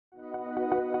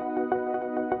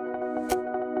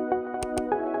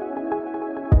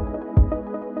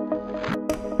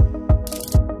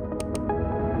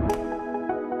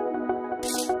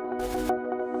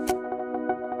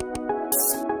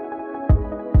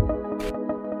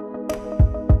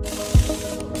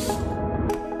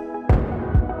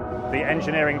the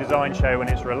Engineering Design Show and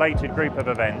its related group of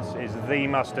events is the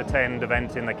must-attend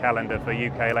event in the calendar for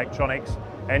UK electronics,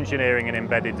 engineering and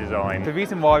embedded design. The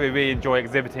reason why we really enjoy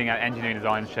exhibiting at Engineering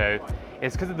Design Show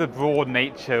is because of the broad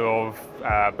nature of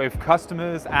both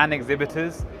customers and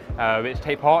exhibitors which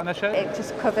take part in the show. It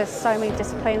just covers so many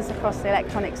disciplines across the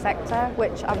electronics sector,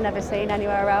 which I've never seen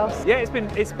anywhere else. Yeah, it's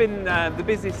been the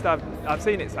busiest I've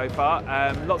seen it so far.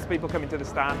 Lots of people coming to the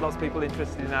stand, lots of people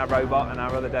interested in our robot and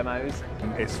our other demos.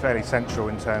 It's fairly central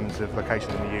in terms of location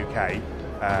in the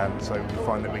UK, so we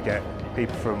find that we get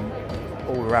people from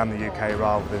all around the UK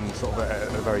rather than sort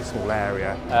of a very small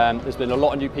area. There's been a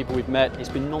lot of new people we've met. It's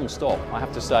been non-stop, I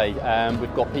have to say.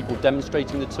 We've got people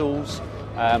demonstrating the tools.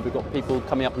 We've got people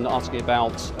coming up and asking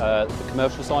about the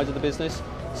commercial side of the business.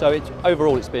 So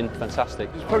overall it's been fantastic.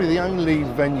 It's probably the only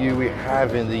venue we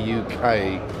have in the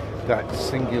UK that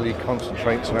singularly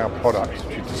concentrates on our products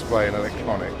which we display in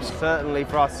electronics. Certainly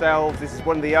for ourselves, this is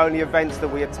one of the only events that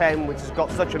we attend which has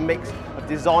got such a mix of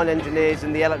design engineers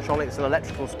in the electronics and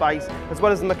electrical space, as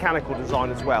well as the mechanical design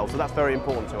as well, so that's very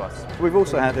important to us. We've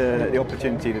also had the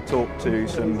opportunity to talk to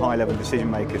some high-level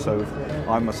decision makers, so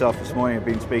I myself this morning have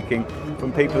been speaking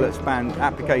from people that span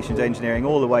applications engineering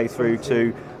all the way through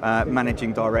to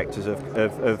managing directors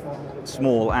of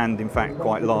small and in fact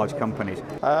quite large companies.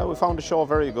 We found the show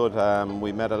very good.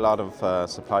 We met a lot of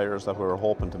suppliers that we were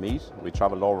hoping to meet. We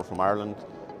travelled over from Ireland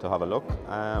to have a look,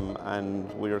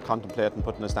 and we are contemplating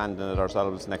putting a stand in it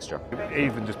ourselves next year.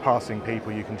 Even just passing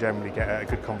people, you can generally get a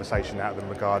good conversation out of them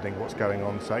regarding what's going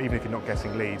on, so even if you're not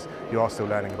getting leads, you are still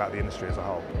learning about the industry as a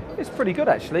whole. It's pretty good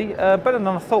actually, better than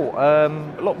I thought.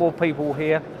 A lot more people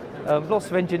here. Lots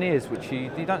of engineers, which you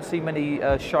don't see many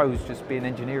shows just being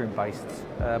engineering based.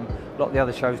 A lot of the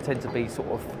other shows tend to be sort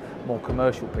of more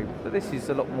commercial people, but this is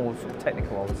a lot more sort of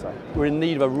technical, I would say. We're in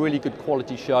need of a really good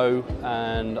quality show,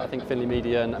 and I think Finley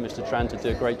Media and Mr. Tranter do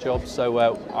a great job, so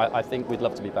I think we'd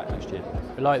love to be back next year.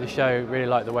 We like the show, really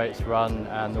like the way it's run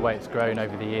and the way it's grown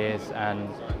over the years, and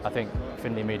I think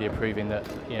Finley Media proving that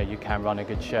you can run a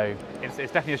good show. It's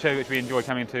definitely a show which we enjoy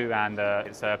coming to, and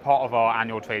it's a part of our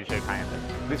annual trade show calendar.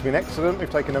 It's been excellent.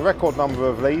 We've taken a record number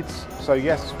of leads, so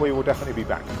yes, we will definitely be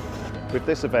back. With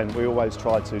this event, we always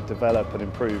try to develop and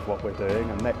improve what we're doing,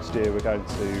 and next year we're going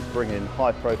to bring in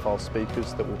high-profile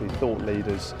speakers that will be thought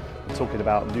leaders talking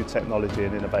about new technology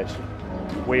and innovation.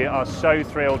 We are so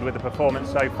thrilled with the performance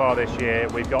so far this year.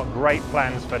 We've got great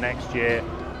plans for next year.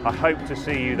 I hope to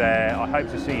see you there. I hope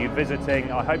to see you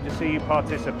visiting. I hope to see you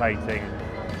participating.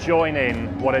 Join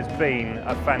in what has been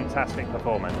a fantastic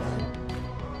performance.